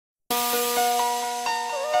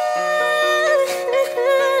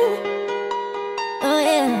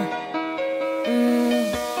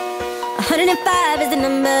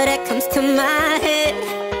comes to my head.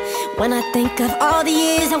 When I think of all the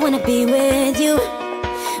years I wanna be with you,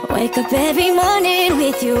 wake up every morning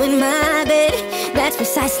with you in my bed. That's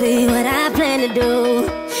precisely what I plan to do.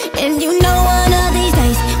 And you know one of these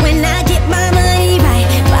days, when I get my money right,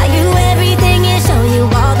 buy you everything and show you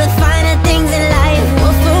all the finer things in life.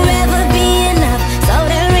 Will forever be enough, so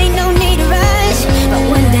there ain't no need to rush. But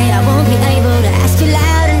one day I won't be able to ask you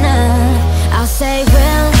loud enough. I'll say,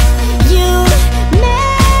 will you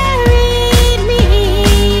marry me?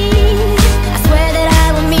 I swear that I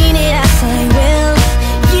will mean it. I say, will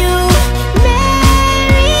you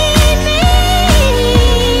marry me?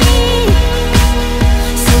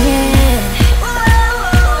 So yeah.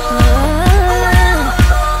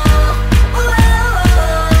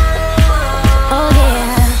 Oh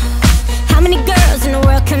yeah. How many girls in the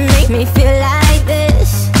world can make me feel like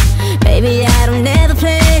this? Baby, I don't ever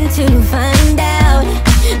plan to find out.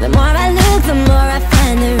 The more I look, the more I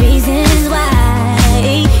find the reasons why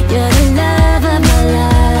you're the love of my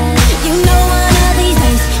life. You know one of these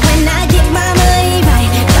days, when I get my money right,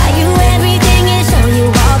 buy you everything and show you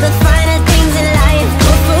all the finer things in life.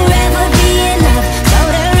 Will forever be enough, so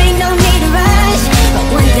there ain't no need to rush. But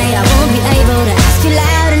one day I won't be able to ask you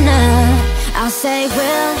loud enough. I'll say,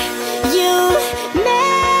 will you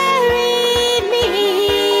marry me?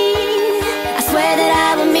 I swear that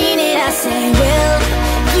I will mean it. I say, will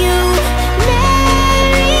you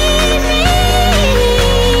marry me?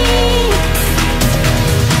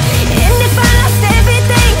 And if I lost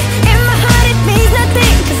everything, in my heart it means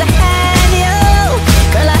nothing, 'cause I have you,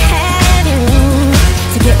 girl, I have you.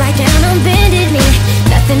 To get right down on bended knee,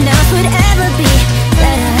 nothing else would ever be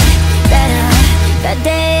better, better. The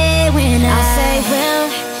day when I say, will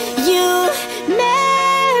you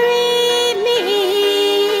marry me?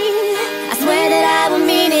 I swear that I will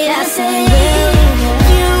mean it. I say, will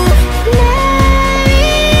you marry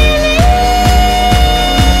me?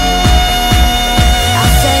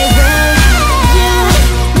 I'll say, will you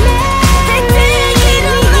marry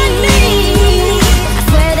me? I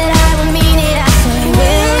swear that I will mean it. I say,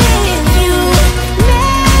 will you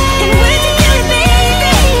marry me? And when you do it,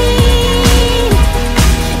 baby,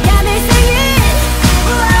 got me singing,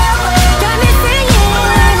 got me singing.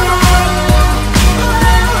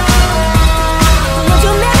 Would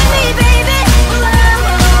you marry me, baby?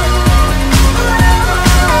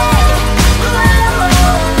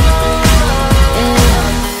 Yeah.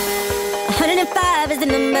 105 is the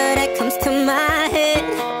number that comes to my head.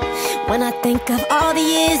 When I think of all the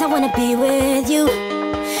years I wanna be with you,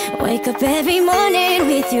 wake up every morning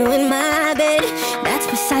with you in my bed. That's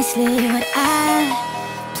precisely what I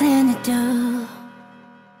plan to do.